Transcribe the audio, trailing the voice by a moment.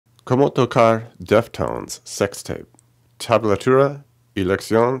Cómo tocar Deftones, Sextape, Tablatura y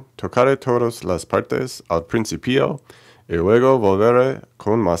Leccion. Tocaré todas las partes al principio y luego volveré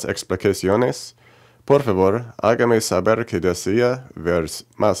con más explicaciones. Por favor, hágame saber que desea ver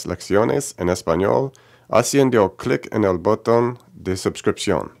más lecciones en español haciendo clic en el botón de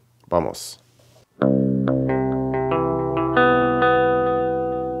suscripción. Vamos.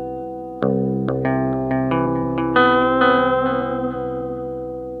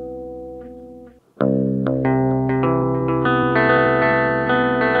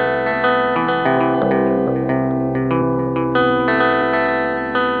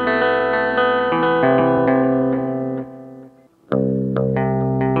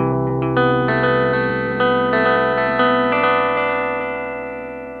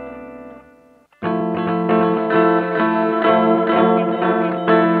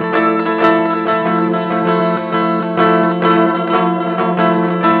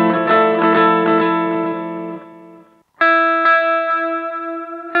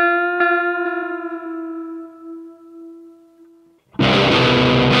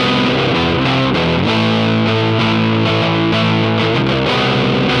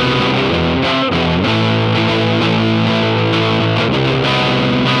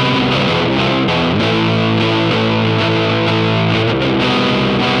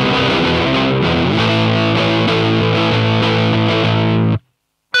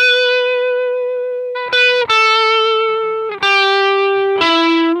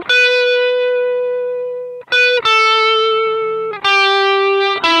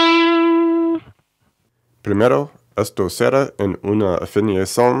 Primero, esto será en una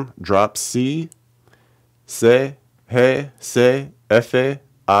afinación drop C, C, G, C, F,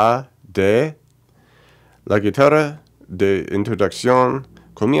 A, D. La guitarra de introducción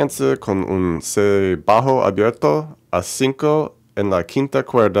comienza con un C bajo abierto a 5 en la quinta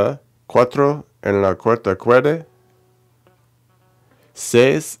cuerda, 4 en la cuarta cuerda,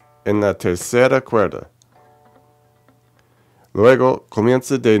 6 en la tercera cuerda. Luego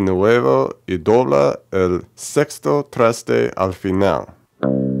comienza de nuevo y dobla el sexto traste al final.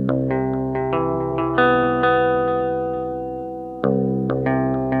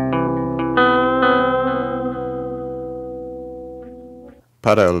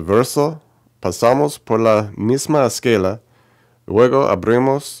 Para el verso, pasamos por la misma escala, luego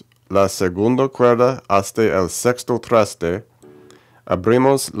abrimos la segunda cuerda hasta el sexto traste,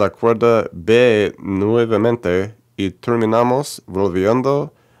 abrimos la cuerda B nuevamente y terminamos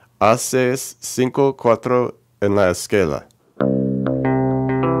volviendo a 6, 5, 4 en la escala.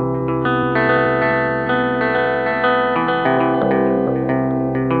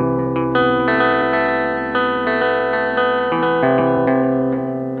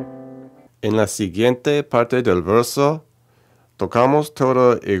 En la siguiente parte del verso, tocamos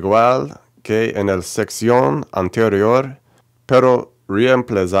todo igual que en la sección anterior, pero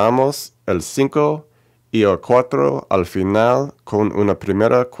reemplazamos el 5 y el 4 al final con una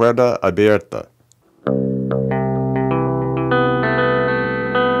primera cuerda abierta.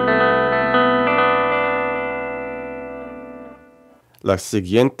 La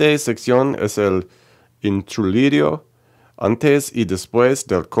siguiente sección es el interludio. Antes y después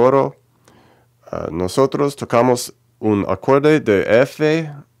del coro, nosotros tocamos un acorde de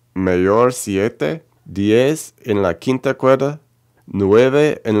F mayor 7, 10 en la quinta cuerda,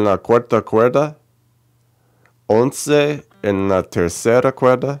 9 en la cuarta cuerda, 11 en la tercera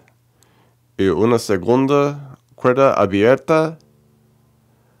cuerda y una segunda cuerda abierta.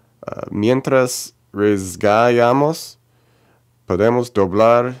 Mientras rasgamos, podemos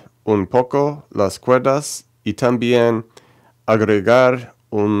doblar un poco las cuerdas y también agregar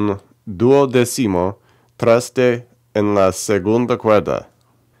un duodécimo traste en la segunda cuerda.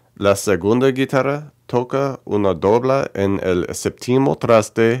 La segunda guitarra toca una dobla en el séptimo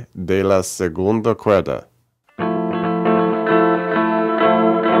traste de la segunda cuerda.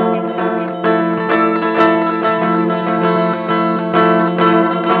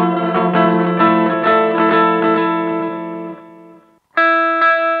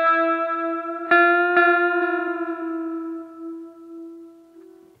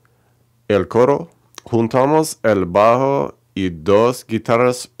 El coro, juntamos el bajo y dos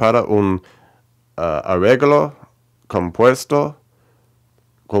guitarras para un arreglo compuesto.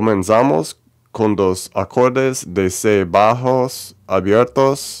 Comenzamos con dos acordes de C bajos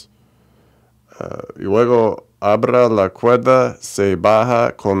abiertos. Y luego abra la cuerda C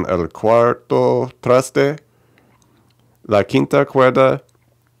baja con el cuarto traste, la quinta cuerda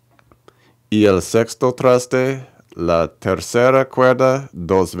y el sexto traste, la tercera cuerda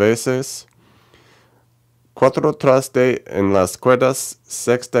 2 veces. 4 trastes en las cuerdas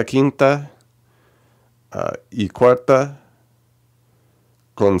sexta, quinta y cuarta,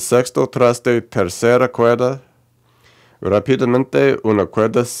 con sexto traste, tercera cuerda. Rápidamente una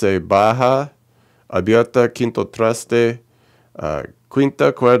cuerda se baja, abierta, quinto traste,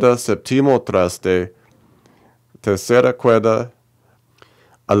 quinta cuerda, séptimo traste, tercera cuerda,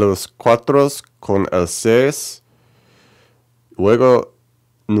 a los 4 con el 6, luego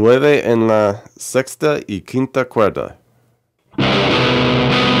 9 en la sexta y quinta cuerda.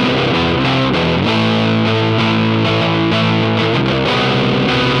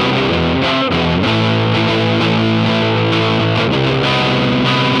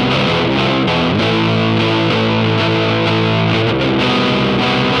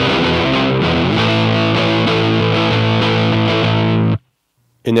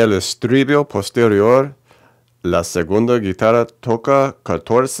 En el estribillo posterior, la segunda guitarra toca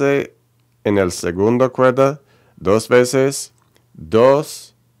 14 en la segunda cuerda, 2 veces,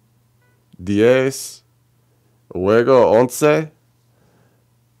 2, 10, luego 11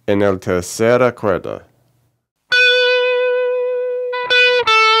 en la tercera cuerda.